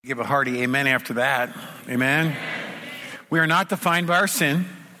Give a hearty amen after that. Amen. We are not defined by our sin.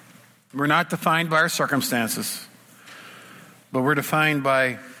 We're not defined by our circumstances. But we're defined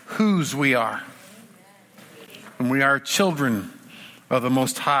by whose we are. And we are children of the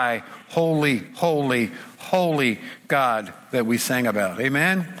Most High, holy, holy, holy God that we sang about.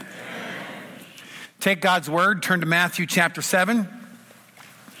 Amen. Take God's word, turn to Matthew chapter 7. I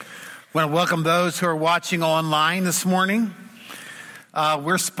want to welcome those who are watching online this morning.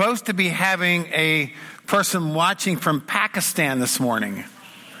 We're supposed to be having a person watching from Pakistan this morning.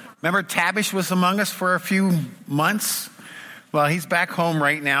 Remember Tabish was among us for a few months? Well, he's back home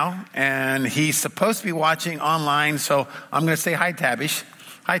right now, and he's supposed to be watching online, so I'm going to say hi, Tabish.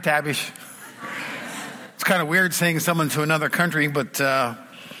 Hi, Tabish. It's kind of weird saying someone to another country, but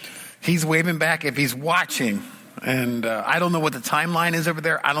he's waving back if he's watching. And I don't know what the timeline is over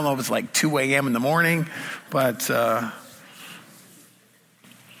there. I don't know if it's like 2 a.m. in the morning, but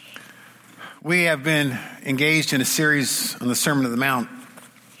we have been engaged in a series on the Sermon on the Mount.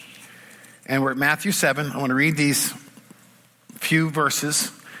 And we're at Matthew 7. I want to read these few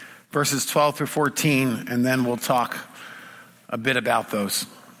verses 12 through 14, and then we'll talk a bit about those.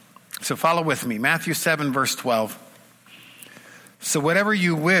 So follow with me. Matthew 7, verse 12. So whatever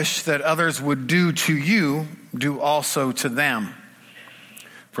you wish that others would do to you, do also to them.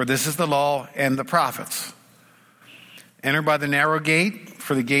 For this is the law and the prophets. Enter by the narrow gate,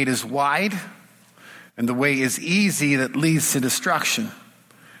 for the gate is wide, and the way is easy that leads to destruction.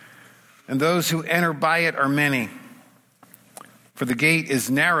 And those who enter by it are many. For the gate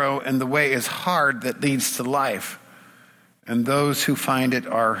is narrow, and the way is hard that leads to life, and those who find it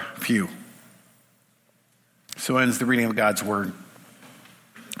are few. So ends the reading of God's word.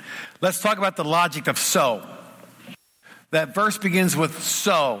 Let's talk about the logic of so. That verse begins with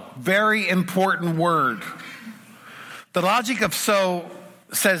so. Very important word. The logic of so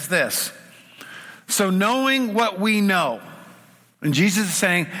says this. So knowing what we know, and Jesus is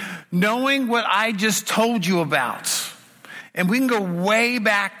saying, knowing what I just told you about, and we can go way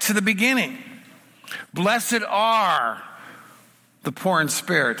back to the beginning. Blessed are the poor in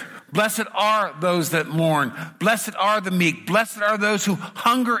spirit. Blessed are those that mourn. Blessed are the meek. Blessed are those who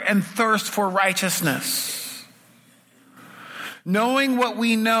hunger and thirst for righteousness. Knowing what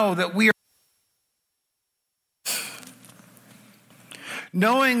we know, that we are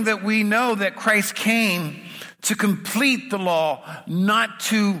knowing that we know that Christ came to complete the law, not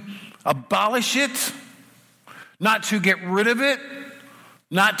to abolish it, not to get rid of it,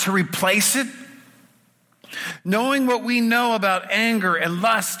 not to replace it. Knowing what we know about anger and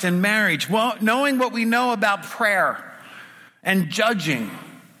lust and marriage, well, knowing what we know about prayer and judging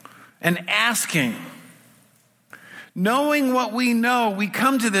and asking. Knowing what we know, we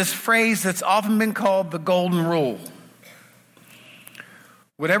come to this phrase that's often been called the golden rule.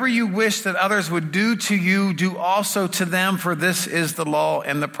 Whatever you wish that others would do to you, do also to them, for this is the law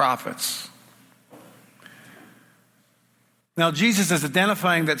and the prophets. Now, Jesus is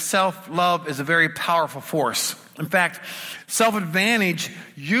identifying that self-love is a very powerful force. In fact, self-advantage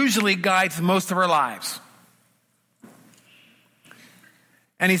usually guides most of our lives.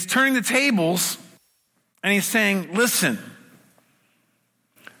 And he's turning the tables, and he's saying, listen,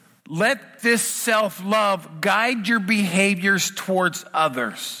 let this self-love guide your behaviors towards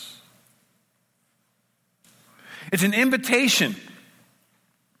others. It's an invitation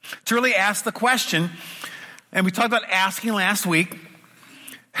to really ask the question, and we talked about asking last week,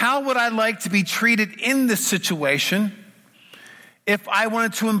 how would I like to be treated in this situation if I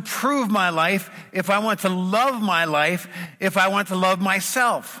wanted to improve my life, if I want to love my life, if I want to love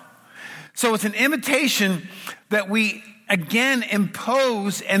myself? So it's an invitation that we again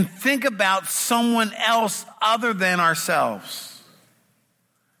impose and think about someone else other than ourselves.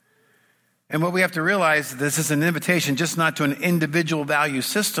 And what we have to realize, this is an invitation just not to an individual value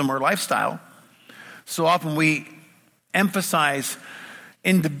system or lifestyle. So often we emphasize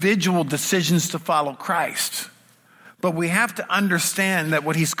individual decisions to follow Christ. But we have to understand that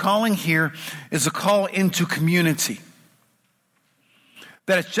what he's calling here is a call into community.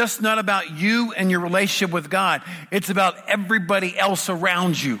 That it's just not about you and your relationship with God. It's about everybody else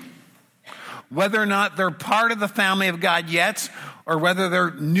around you. Whether or not they're part of the family of God yet, or whether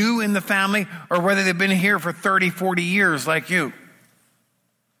they're new in the family, or whether they've been here for 30, 40 years like you.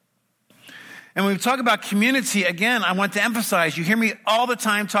 And when we talk about community, again, I want to emphasize, you hear me all the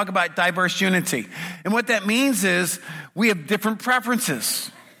time talk about diverse unity. And what that means is we have different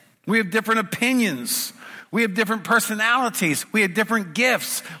preferences. We have different opinions. We have different personalities. We have different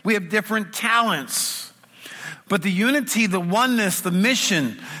gifts. We have different talents. But the unity, the oneness, the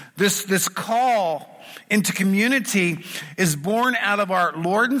mission, this call into community is born out of our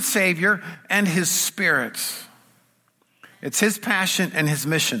Lord and Savior and his Spirit. It's his passion and his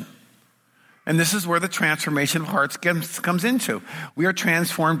mission. And this is where the transformation of hearts comes into. We are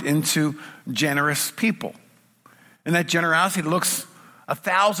transformed into generous people. And that generosity looks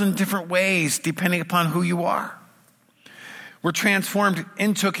 1,000 different ways depending upon who you are. We're transformed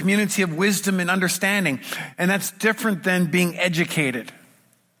into a community of wisdom and understanding. And that's different than being educated.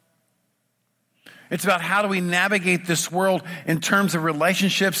 It's about how do we navigate this world in terms of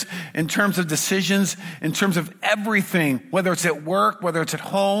relationships, in terms of decisions, in terms of everything, whether it's at work, whether it's at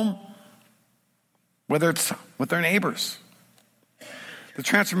home, whether it's with our neighbors. The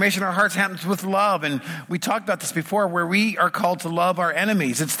transformation of our hearts happens with love. And we talked about this before, where we are called to love our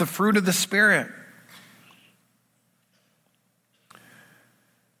enemies. It's the fruit of the Spirit.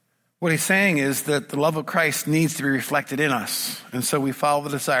 What he's saying is that the love of Christ needs to be reflected in us. And so we follow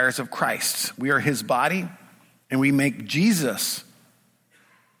the desires of Christ. We are his body, and we make Jesus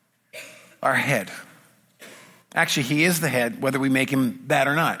our head. Actually, he is the head, whether we make him that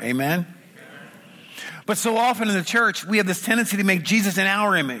or not. Amen? But so often in the church, we have this tendency to make Jesus in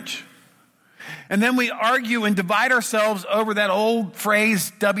our image. And then we argue and divide ourselves over that old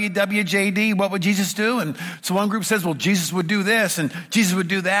phrase, WWJD, what would Jesus do? And so one group says, well, Jesus would do this and Jesus would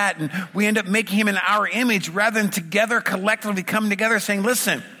do that. And we end up making him in our image rather than together, collectively coming together saying,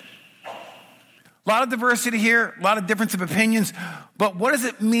 listen, a lot of diversity here, a lot of difference of opinions, but what does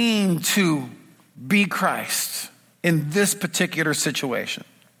it mean to be Christ in this particular situation?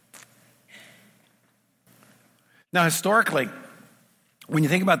 Now, historically, when you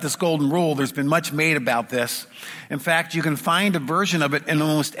think about this golden rule, there's been much made about this. In fact, you can find a version of it in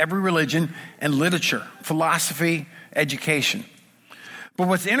almost every religion and literature, philosophy, education. But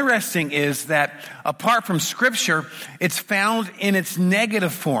what's interesting is that apart from Scripture, it's found in its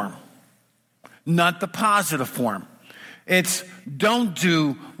negative form, not the positive form. It's don't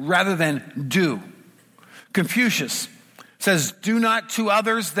do rather than do. Confucius says, do not to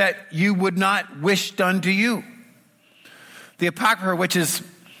others that you would not wish done to you. The Apocrypha, which is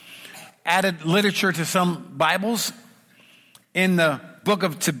added literature to some Bibles, in the book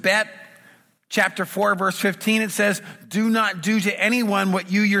of Tibet, chapter 4, verse 15, it says, do not do to anyone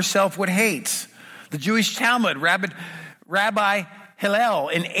what you yourself would hate. The Jewish Talmud, Rabbi Hillel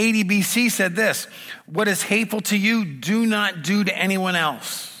in 80 BC said this, what is hateful to you, do not do to anyone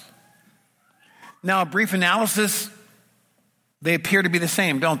else. Now, a brief analysis, they appear to be the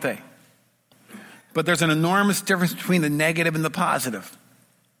same, don't they? But there's an enormous difference between the negative and the positive.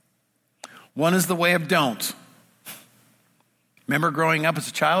 One is the way of don't. Remember growing up as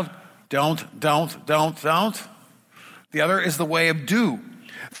a child? Don't. The other is the way of do.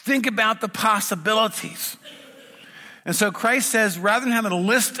 Think about the possibilities. And so Christ says, rather than having a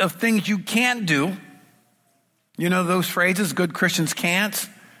list of things you can't do, you know those phrases, good Christians can't,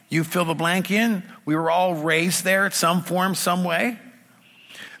 you fill the blank in. We were all raised there at some form, some way.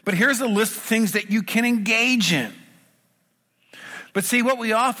 But here's a list of things that you can engage in. But see, what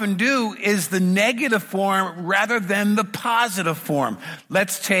we often do is the negative form rather than the positive form.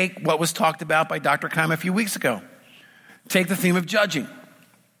 Let's take what was talked about by Dr. Keim a few weeks ago. Take the theme of judging.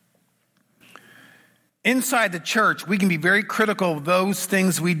 Inside the church, we can be very critical of those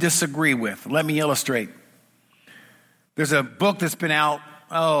things we disagree with. Let me illustrate. There's a book that's been out,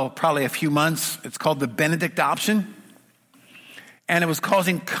 probably a few months. It's called The Benedict Option. And it was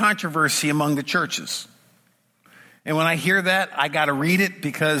causing controversy among the churches. And when I hear that, I got to read it,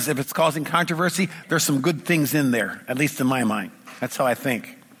 because if it's causing controversy, there's some good things in there, at least in my mind. That's how I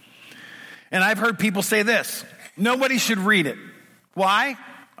think. And I've heard people say this, nobody should read it. Why?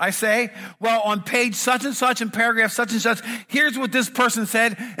 I say, well, on page such and such and paragraph such and such, here's what this person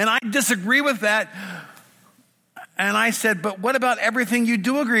said, and I disagree with that. And I said, but what about everything you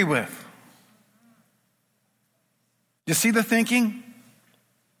do agree with? You see the thinking?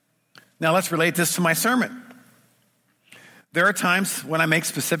 Now let's relate this to my sermon. There are times when I make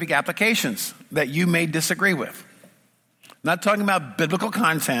specific applications that you may disagree with. I'm not talking about biblical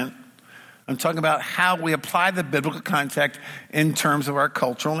content. I'm talking about how we apply the biblical context in terms of our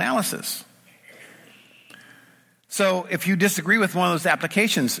cultural analysis. So if you disagree with one of those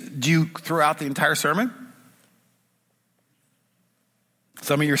applications, do you throw out the entire sermon?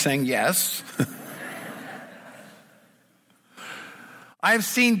 Some of you are saying yes. I've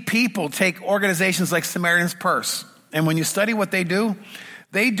seen people take organizations like Samaritan's Purse, and when you study what they do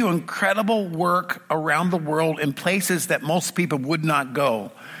incredible work around the world in places that most people would not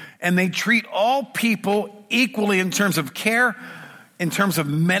go. And they treat all people equally in terms of care, in terms of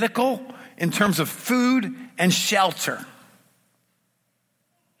medical, in terms of food and shelter.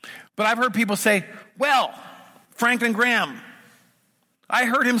 But I've heard people say, well, Franklin Graham, I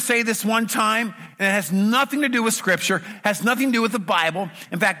heard him say this one time, and it has nothing to do with Scripture, has nothing to do with the Bible.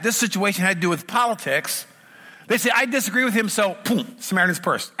 In fact, this situation had to do with politics. They say, I disagree with him, so boom, Samaritan's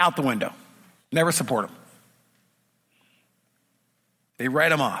Purse, out the window. Never support him. They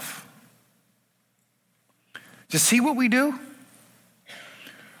write him off. Just see what we do?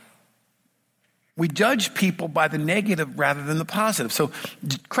 We judge people by the negative rather than the positive. So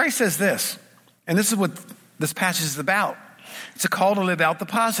Christ says this, and this is what this passage is about. It's a call to live out the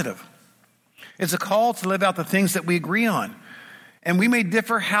positive. It's a call to live out the things that we agree on. And we may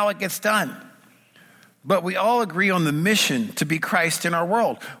differ how it gets done, but we all agree on the mission to be Christ in our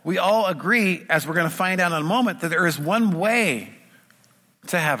world. We all agree, as we're going to find out in a moment, that there is one way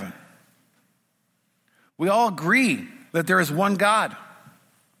to heaven. We all agree that there is one God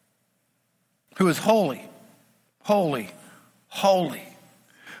who is holy, holy, holy.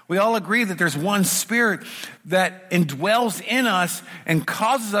 We all agree that there's one Spirit that indwells in us and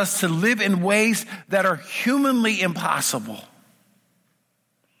causes us to live in ways that are humanly impossible.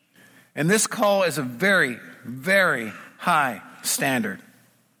 And this call is a very, very high standard.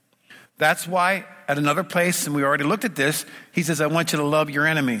 That's why at another place, and we already looked at this, he says, I want you to love your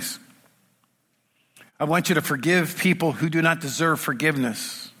enemies. I want you to forgive people who do not deserve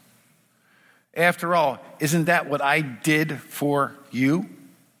forgiveness. After all, isn't that what I did for you?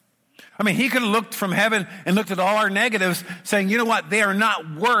 I mean, he could have looked from heaven and looked at all our negatives saying, you know what, they are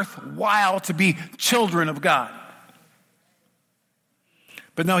not worthwhile to be children of God.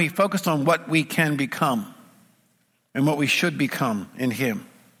 But no, he focused on what we can become and what we should become in him.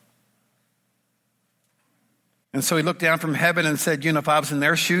 And so he looked down from heaven and said, you know, if I was in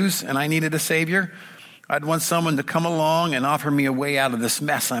their shoes and I needed a Savior, I'd want someone to come along and offer me a way out of this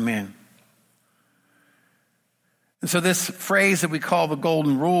mess I'm in. And so this phrase that we call the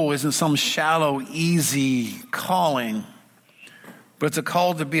golden rule isn't some shallow, easy calling, but it's a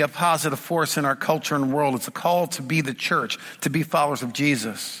call to be a positive force in our culture and world. It's a call to be the church, to be followers of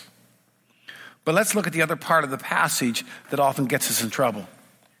Jesus. But let's look at the other part of the passage that often gets us in trouble.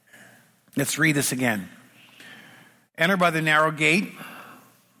 Let's read this again. Enter by the narrow gate.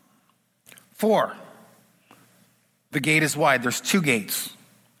 4, the gate is wide. There's 2 gates.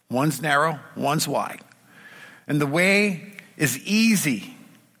 One's narrow, one's wide. And the way is easy.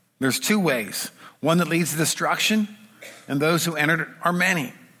 There's 2 ways. One that leads to destruction, and those who enter it are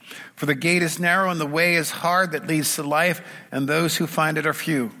many. For the gate is narrow and the way is hard that leads to life, and those who find it are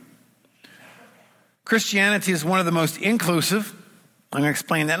few. Christianity is one of the most inclusive, I'm going to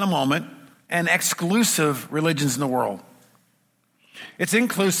explain that in a moment, and exclusive religions in the world. It's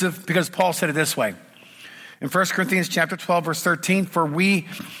inclusive because Paul said it this way. In 1 Corinthians chapter 12, verse 13,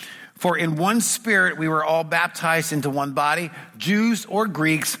 For in one Spirit we were all baptized into one body, Jews or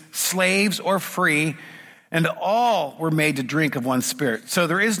Greeks, slaves or free, and all were made to drink of one Spirit. So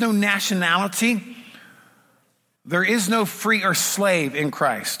there is no nationality. There is no free or slave in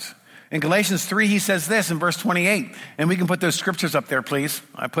Christ. In Galatians 3, he says this in verse 28, and we can put those scriptures up there, please.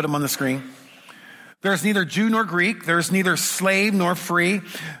 I put them on the screen. There is neither Jew nor Greek. There is neither slave nor free.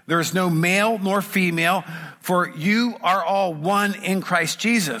 There is no male nor female, for you are all one in Christ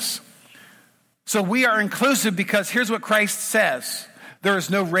Jesus. So we are inclusive because here's what Christ says. There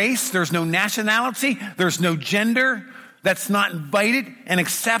is no race, there's no nationality, there's no gender that's not invited and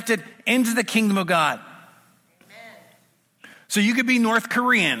accepted into the kingdom of God. Amen. So you could be North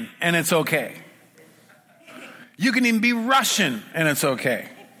Korean and it's okay. You can even be Russian and it's okay.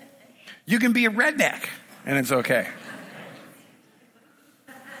 You can be a redneck and it's okay.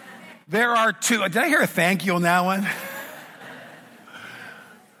 There are 2. Did I hear a thank you on that one?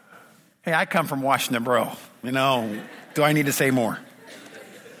 Hey, I come from Washington, bro. You know, do I need to say more?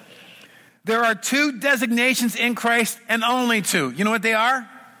 There are 2 designations in Christ and only 2. You know what they are?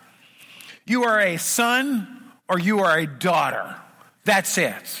 You are a son or you are a daughter. That's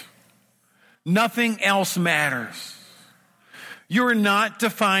it. Nothing else matters. You're not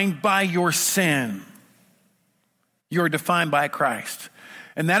defined by your sin. You're defined by Christ.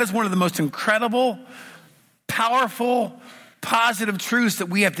 And that is one of the most incredible, powerful, positive truths that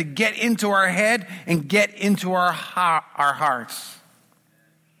we have to get into our head and get into our hearts.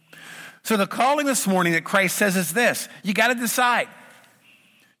 So the calling this morning that Christ says is this. You got to decide.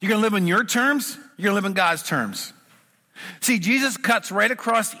 You're going to live on your terms. You're going to live on God's terms. See, Jesus cuts right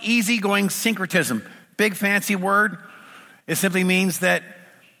across easygoing syncretism. Big fancy word. It simply means that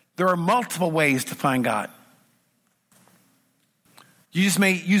there are multiple ways to find God. You just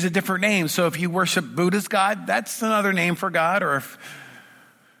may use a different name. So if you worship Buddha's God, that's another name for God. Or if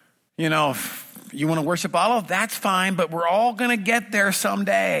you want to worship Allah, that's fine. But we're all going to get there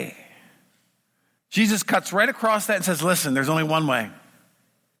someday. Jesus cuts right across that and says, listen, there's only one way,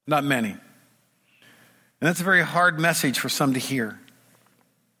 not many. And that's a very hard message for some to hear.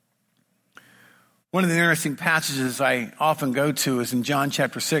 One of the interesting passages I often go to is in John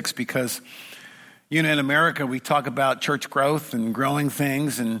chapter 6, because, in America, we talk about church growth and growing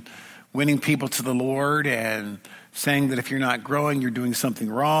things and winning people to the Lord and saying that if you're not growing, you're doing something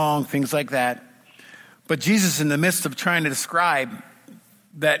wrong, things like that. But Jesus, in the midst of trying to describe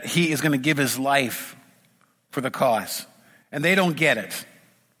that he is going to give his life for the cause, and they don't get it.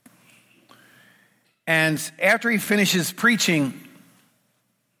 And after he finishes preaching,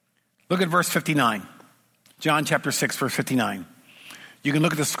 look at verse 59. John chapter 6, verse 59. You can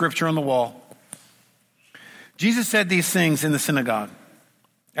look at the scripture on the wall. Jesus said these things in the synagogue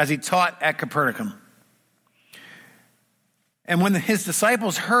as he taught at Capernaum. And when his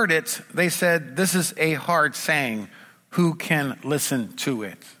disciples heard it, they said, this is a hard saying. Who can listen to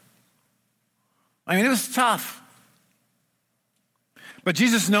it? I mean, it was tough. But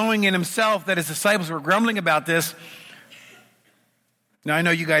Jesus, knowing in himself that his disciples were grumbling about this. Now, I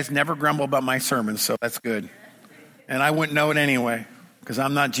know you guys never grumble about my sermons, so that's good. And I wouldn't know it anyway, because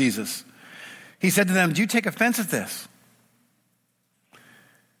I'm not Jesus. He said to them, do you take offense at this?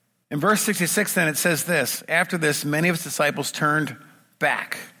 In verse 66, then, it says this. After this, many of his disciples turned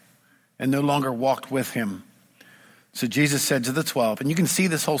back and no longer walked with him. So Jesus said to the 12, and you can see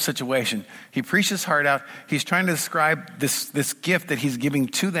this whole situation. He preached his heart out. He's trying to describe this gift that he's giving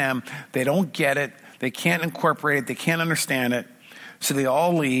to them. They don't get it. They can't incorporate it. They can't understand it. So they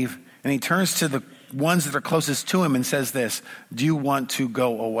all leave, and he turns to the ones that are closest to him and says this, do you want to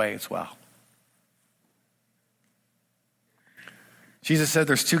go away as well? Jesus said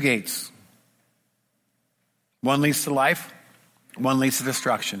there's two gates. One leads to life, one leads to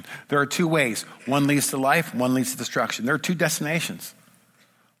destruction. There are two ways. One leads to life, one leads to destruction. There are two destinations,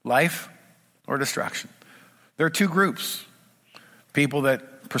 life or destruction. There are two groups, people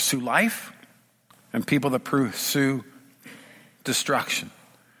that pursue life and people that pursue destruction.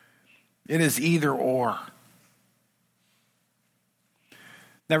 It is either or.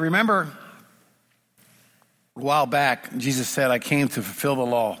 Now remember, a while back, Jesus said, I came to fulfill the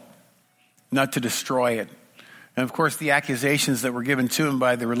law, not to destroy it. And of course, the accusations that were given to him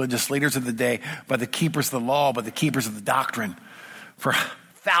by the religious leaders of the day, by the keepers of the law, by the keepers of the doctrine, for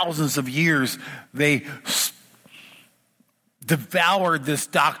thousands of years, they devoured this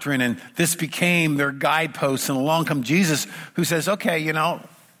doctrine, and this became their guideposts. And along comes Jesus, who says, okay,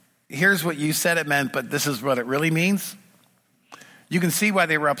 here's what you said it meant, but this is what it really means. You can see why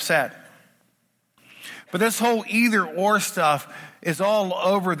they were upset. But this whole either or stuff is all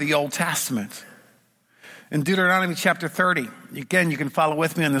over the Old Testament. In Deuteronomy chapter 30, again, you can follow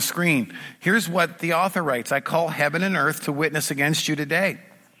with me on the screen. Here's what the author writes. I call heaven and earth to witness against you today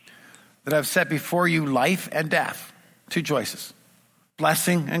that I've set before you life and death. Two choices.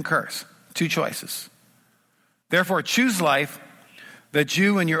 Blessing and curse. Two choices. Therefore, choose life that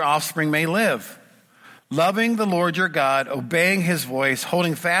you and your offspring may live, loving the Lord your God, obeying his voice,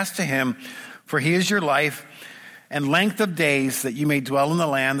 holding fast to him, for he is your life and length of days, that you may dwell in the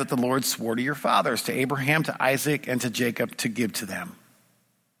land that the Lord swore to your fathers, to Abraham, to Isaac, and to Jacob, to give to them.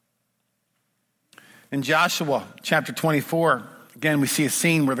 In Joshua chapter 24, again, we see a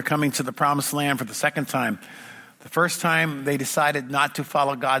scene where they're coming to the promised land for the second time. The first time they decided not to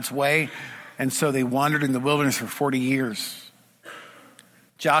follow God's way, and so they wandered in the wilderness for 40 years.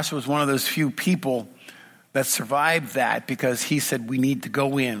 Joshua was one of those few people that survived that because he said, we need to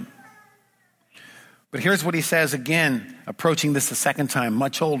go in. But here's what he says again, approaching this the second time,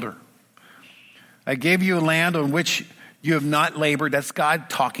 much older. I gave you a land on which you have not labored. That's God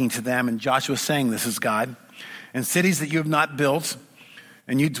talking to them, and Joshua saying this is God. And cities that you have not built,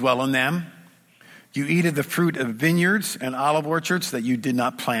 and you dwell in them. You eat of the fruit of vineyards and olive orchards that you did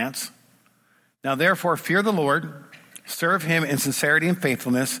not plant. Now therefore fear the Lord, serve him in sincerity and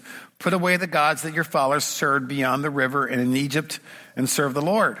faithfulness. Put away the gods that your fathers served beyond the river and in Egypt, and serve the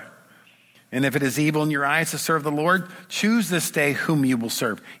Lord. And if it is evil in your eyes to serve the Lord, choose this day whom you will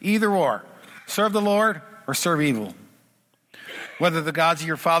serve. Either or. Serve the Lord or serve evil. Whether the gods of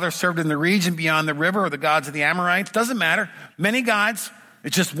your fathers served in the region beyond the river or the gods of the Amorites, doesn't matter. Many gods.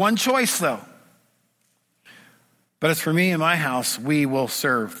 It's just one choice, though. But as for me and my house, we will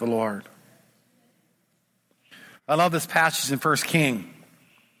serve the Lord. I love this passage in 1 King.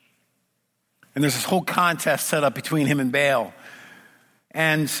 And there's this whole contest set up between him and Baal.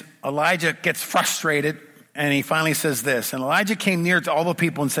 And Elijah gets frustrated, and he finally says this. And Elijah came near to all the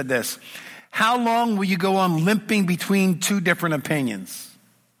people and said this, how long will you go on limping between two different opinions?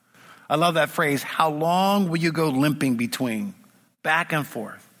 I love that phrase, how long will you go limping between? Back and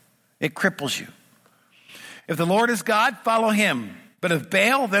forth. It cripples you. If the Lord is God, follow him. But if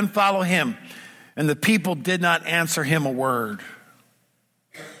Baal, then follow him. And the people did not answer him a word.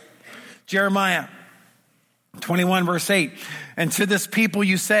 Jeremiah 21 verse 8. And to this people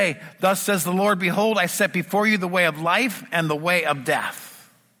you say, thus says the Lord, behold, I set before you the way of life and the way of death.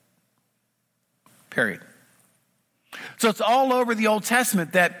 Period. So it's all over the Old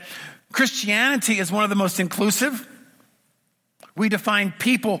Testament that Christianity is one of the most inclusive. We define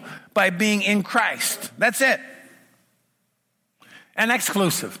people by being in Christ. That's it. And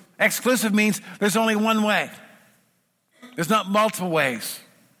exclusive. Exclusive means there's only one way. There's not multiple ways.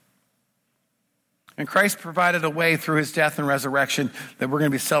 And Christ provided a way through his death and resurrection that we're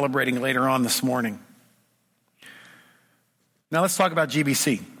going to be celebrating later on this morning. Now let's talk about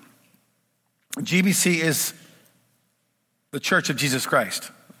GBC. GBC is the Church of Jesus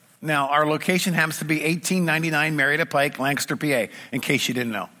Christ. Now, our location happens to be 1899 Marietta Pike, Lancaster, PA, in case you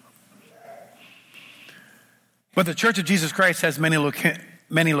didn't know. But the Church of Jesus Christ has many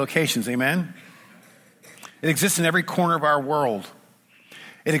locations, amen? It exists in every corner of our world.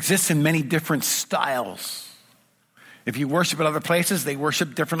 It exists in many different styles. If you worship at other places, they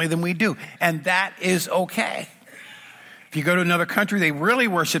worship differently than we do, and that is okay. If you go to another country, they really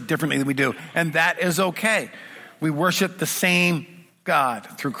worship differently than we do, and that is okay. We worship the same God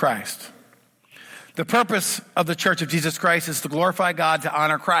through Christ. The purpose of the Church of Jesus Christ is to glorify God, to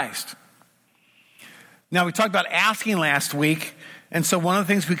honor Christ. Now, we talked about asking last week, and so one of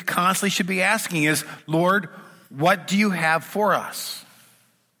the things we constantly should be asking is, Lord, what do you have for us?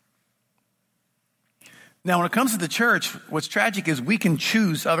 Now, when it comes to the church, what's tragic is we can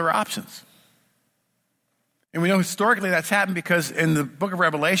choose other options. And we know historically that's happened because in the book of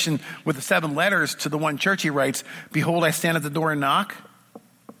Revelation, with the 7 letters to the one church, he writes, behold, I stand at the door and knock.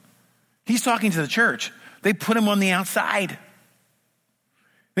 He's talking to the church. They put him on the outside.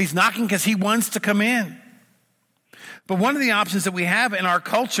 He's knocking because he wants to come in. But one of the options that we have in our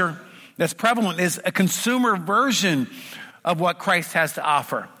culture that's prevalent is a consumer version of what Christ has to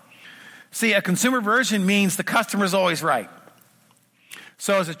offer. See, a consumer version means the customer's always right.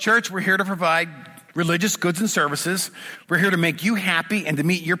 So as a church, we're here to provide religious goods and services. We're here to make you happy and to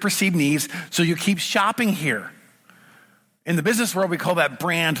meet your perceived needs, so you keep shopping here. In the business world, we call that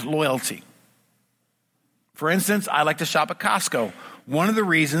brand loyalty. For instance, I like to shop at Costco. One of the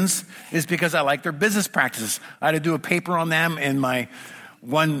reasons is because I like their business practices. I had to do a paper on them in my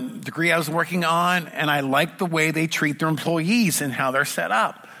one degree I was working on, and I like the way they treat their employees and how they're set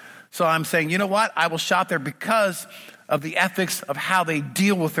up. So I'm saying, you know what? I will shop there because of the ethics of how they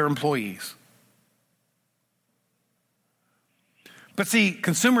deal with their employees. But see,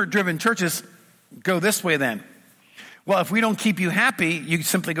 consumer-driven churches go this way then. Well, if we don't keep you happy, you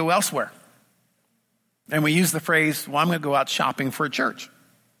simply go elsewhere. And we use the phrase, well, I'm going to go out shopping for a church.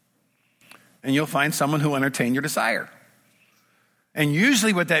 And you'll find someone who will entertain your desire. And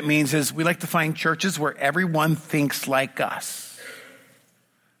usually what that means is we like to find churches where everyone thinks like us.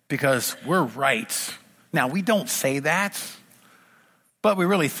 Because we're right. Now, we don't say that, but we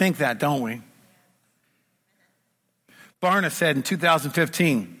really think that, don't we? Barna said in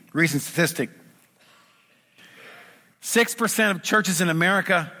 2015, recent statistic, 6% of churches in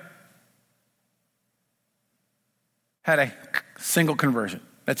America had a single conversion.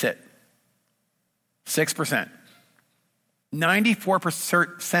 That's it. 6%.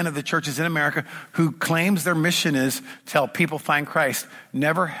 94% of the churches in America who claims their mission is to help people find Christ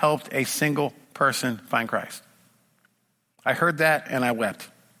never helped a single person find Christ. I heard that and I wept.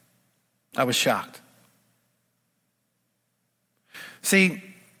 I was shocked. See,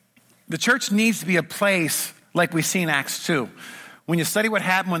 the church needs to be a place like we see in Acts 2. When you study what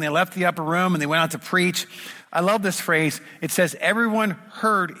happened when they left the upper room and they went out to preach, I love this phrase. It says, everyone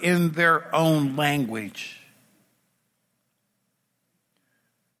heard in their own language.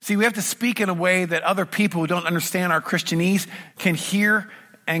 See, we have to speak in a way that other people who don't understand our Christianese can hear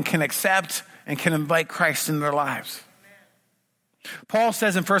and can accept and can invite Christ into their lives. Paul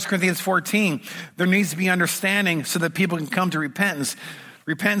says in 1 Corinthians 14, there needs to be understanding so that people can come to repentance.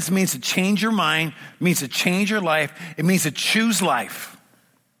 Repentance means to change your mind, means to change your life. It means to choose life.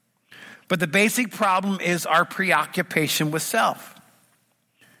 But the basic problem is our preoccupation with self.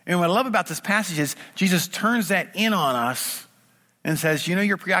 And what I love about this passage is Jesus turns that in on us and says, you know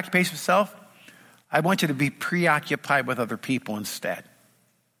your preoccupation with self? I want you to be preoccupied with other people instead.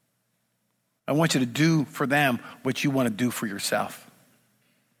 I want you to do for them what you want to do for yourself.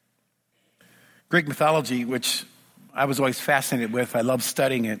 Greek mythology, which I was always fascinated with, I love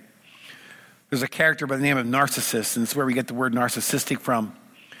studying it. There's a character by the name of Narcissus, and it's where we get the word narcissistic from,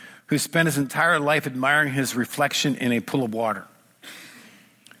 who spent his entire life admiring his reflection in a pool of water.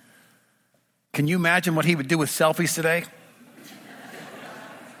 Can you imagine what he would do with selfies today?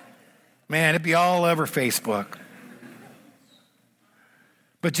 Man, it'd be all over Facebook.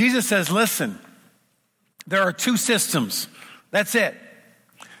 But Jesus says, listen, there are two systems. That's it.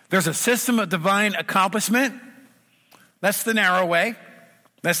 There's a system of divine accomplishment. That's the narrow way.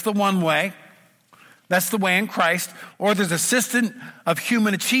 That's the one way. That's the way in Christ. Or there's a system of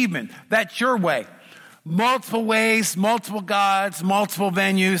human achievement. That's your way. Multiple ways, multiple gods, multiple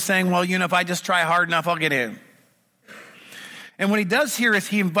venues saying, well, if I just try hard enough, I'll get in. And what he does here is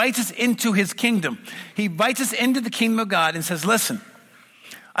he invites us into his kingdom. He invites us into the kingdom of God and says, listen,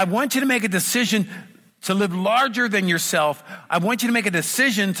 I want you to make a decision to live larger than yourself. I want you to make a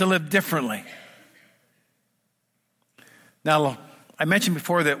decision to live differently. Now, I mentioned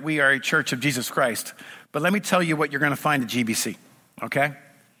before that we are a church of Jesus Christ, but let me tell you what you're going to find at GBC, okay?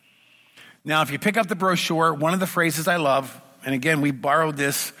 Now, if you pick up the brochure, one of the phrases I love, and again, we borrowed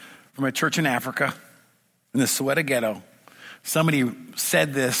this from a church in Africa, in the Soweto ghetto. Somebody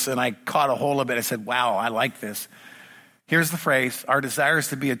said this, and I caught a hold of it. I said, wow, I like this. Here's the phrase: our desire is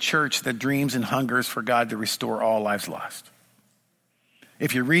to be a church that dreams and hungers for God to restore all lives lost.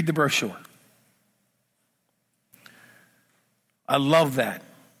 If you read the brochure, I love that.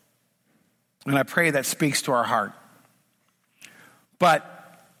 And I pray that speaks to our heart. But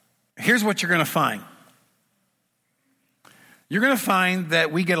here's what you're going to find. You're going to find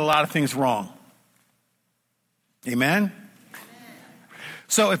that we get a lot of things wrong. Amen?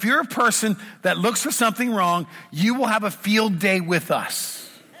 So if you're a person that looks for something wrong, you will have a field day with us.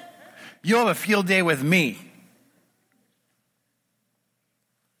 You'll have a field day with me.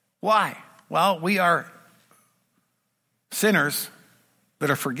 Why? Well, we are sinners that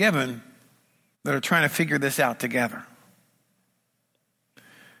are forgiven, that are trying to figure this out together.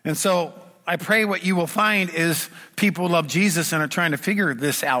 And so I pray what you will find is people love Jesus and are trying to figure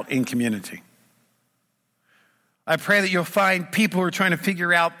this out in community. I pray that you'll find people who are trying to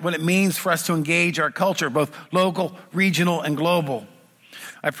figure out what it means for us to engage our culture, both local, regional, and global.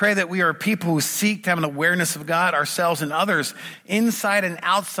 I pray that we are people who seek to have an awareness of God, ourselves, and others, inside and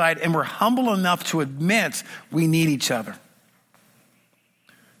outside, and we're humble enough to admit we need each other.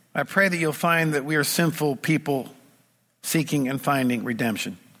 I pray that you'll find that we are sinful people seeking and finding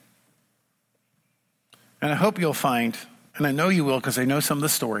redemption. And I hope you'll find, and I know you will because I know some of the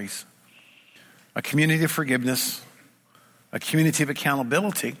stories, a community of forgiveness, a community of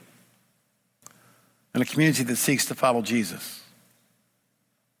accountability, and a community that seeks to follow Jesus.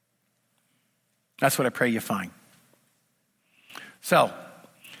 That's what I pray you find. So,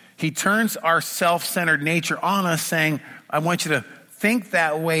 he turns our self-centered nature on us, saying, I want you to think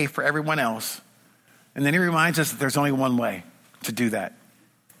that way for everyone else. And then he reminds us that there's only one way to do that.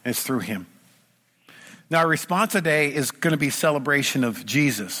 And it's through him. Now, our response today is going to be celebration of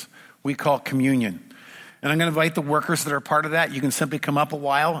Jesus. We call communion. And I'm going to invite the workers that are part of that. You can simply come up a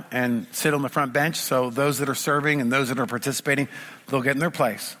while and sit on the front bench. So those that are serving and those that are participating, they'll get in their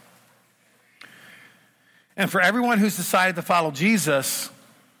place. And for everyone who's decided to follow Jesus,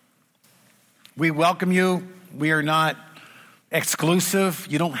 we welcome you. We are not exclusive.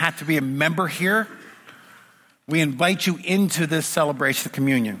 You don't have to be a member here. We invite you into this celebration of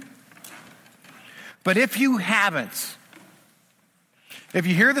communion. But if you haven't, if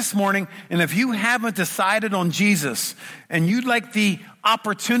you're here this morning and if you haven't decided on Jesus and you'd like the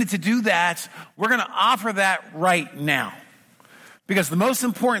opportunity to do that, we're going to offer that right now. Because the most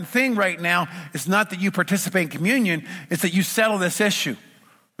important thing right now is not that you participate in communion, it's that you settle this issue.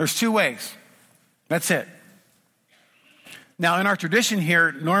 There's two ways. That's it. Now, in our tradition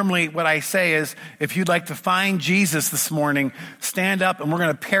here, normally what I say is, if you'd like to find Jesus this morning, stand up and we're going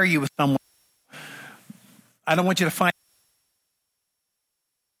to pair you with someone. I don't want you to find.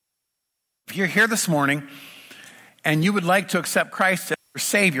 If you're here this morning and you would like to accept Christ as your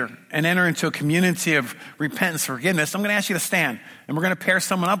Savior and enter into a community of repentance and forgiveness, I'm going to ask you to stand. And we're going to pair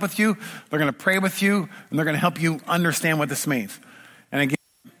someone up with you. They're going to pray with you. And they're going to help you understand what this means. And again,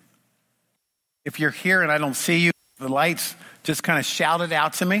 if you're here and I don't see you, the lights, just kind of shout it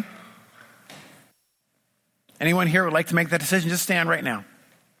out to me. Anyone here would like to make that decision? Just stand right now.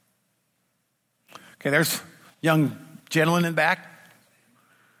 Okay, there's a young gentleman in back.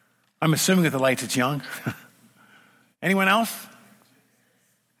 I'm assuming with the lights it's young. Anyone else?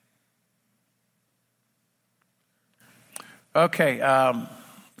 Okay,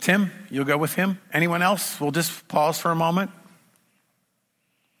 Tim, you'll go with him. Anyone else? We'll just pause for a moment.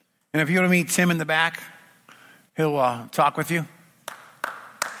 And if you want to meet Tim in the back, he'll talk with you.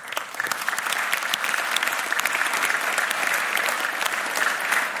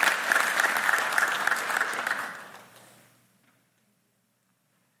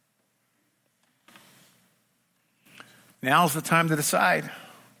 Now's the time to decide.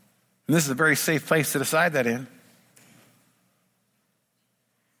 And this is a very safe place to decide that in.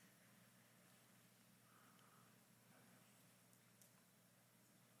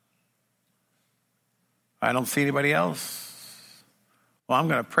 I don't see anybody else. Well, I'm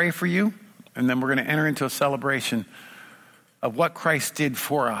going to pray for you, and then we're going to enter into a celebration of what Christ did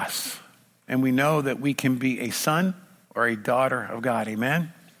for us. And we know that we can be a son or a daughter of God.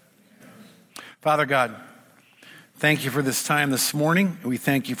 Amen? Father God, thank you for this time this morning. We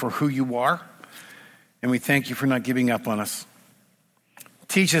thank you for who you are, and we thank you for not giving up on us.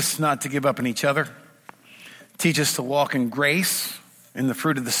 Teach us not to give up on each other. Teach us to walk in grace, in the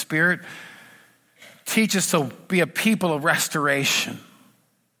fruit of the Spirit. Teach us to be a people of restoration,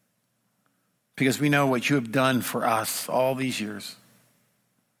 because we know what you have done for us all these years.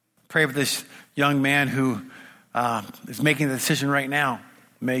 Pray for this young man who is making the decision right now.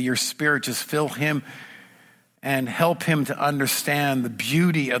 May your Spirit just fill him and help him to understand the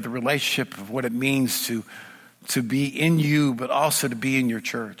beauty of the relationship of what it means to be in you, but also to be in your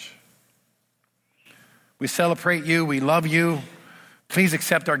church. We celebrate you. We love you. Please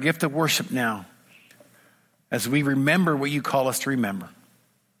accept our gift of worship now as we remember what you call us to remember.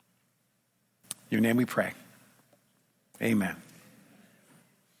 In your name we pray. Amen.